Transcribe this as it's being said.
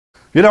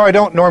You know, I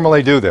don't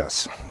normally do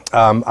this.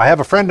 I have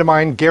a friend of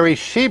mine, Gary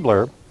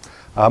Shiebler.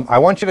 I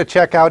want you to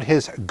check out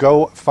his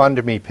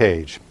GoFundMe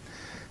page.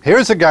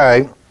 Here's a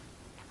guy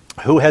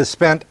who has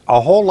spent a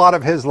whole lot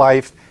of his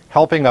life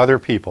helping other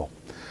people.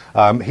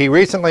 He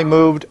recently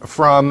moved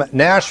from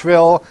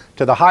Nashville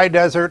to the high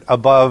desert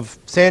above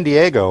San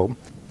Diego.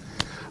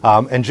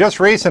 And just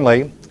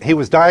recently, he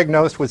was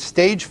diagnosed with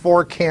stage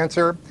 4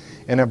 cancer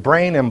and a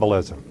brain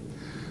embolism.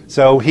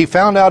 So he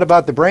found out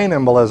about the brain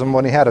embolism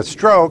when he had a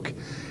stroke,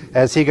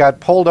 as he got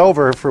pulled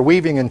over for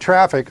weaving in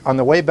traffic on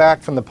the way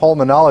back from the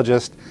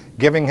pulmonologist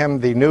giving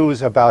him the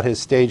news about his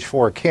stage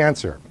 4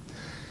 cancer.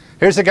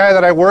 Here's a guy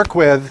that I work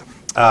with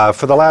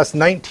for the last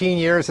 19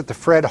 years at the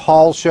Fred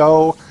Hall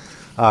Show.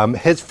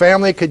 His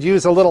family could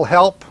use a little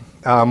help,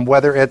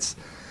 whether it's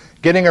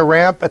getting a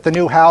ramp at the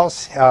new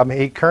house.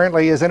 He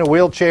currently is in a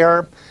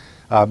wheelchair.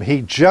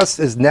 He just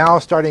is now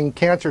starting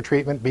cancer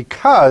treatment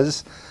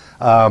because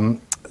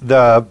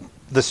the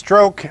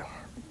stroke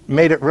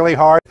made it really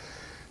hard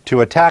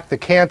to attack the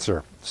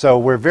cancer. So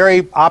we're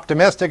very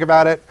optimistic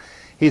about it.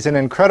 He's an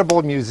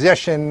incredible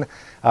musician.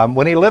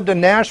 When he lived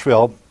in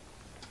Nashville,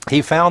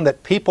 he found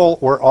that people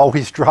were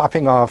always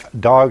dropping off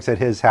dogs at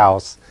his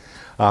house.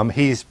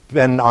 He's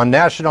been on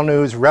national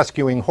news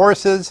rescuing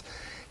horses.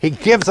 He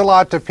gives a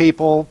lot to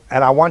people,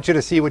 and I want you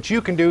to see what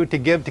you can do to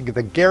give to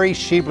the Gary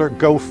Shiebler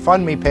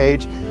GoFundMe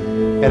page,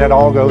 and it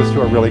all goes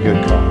to a really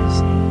good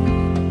cause.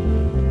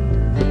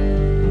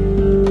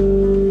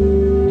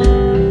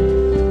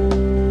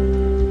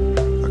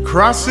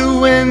 Across the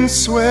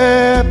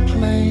windswept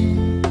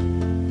plain,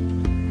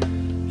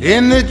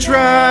 in the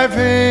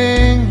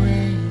driving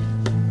rain,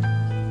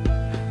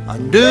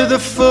 under the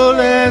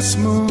fullest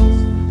moon,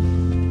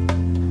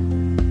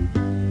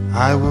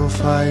 I will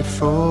fight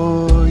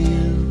for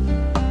you.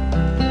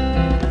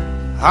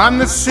 On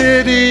the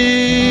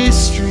city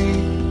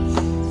streets,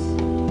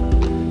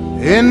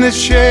 in the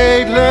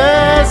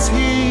shadeless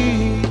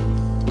heat,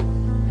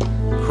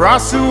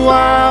 across the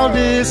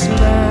wildest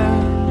land,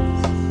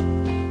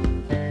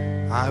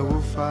 I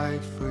will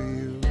fight for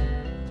you.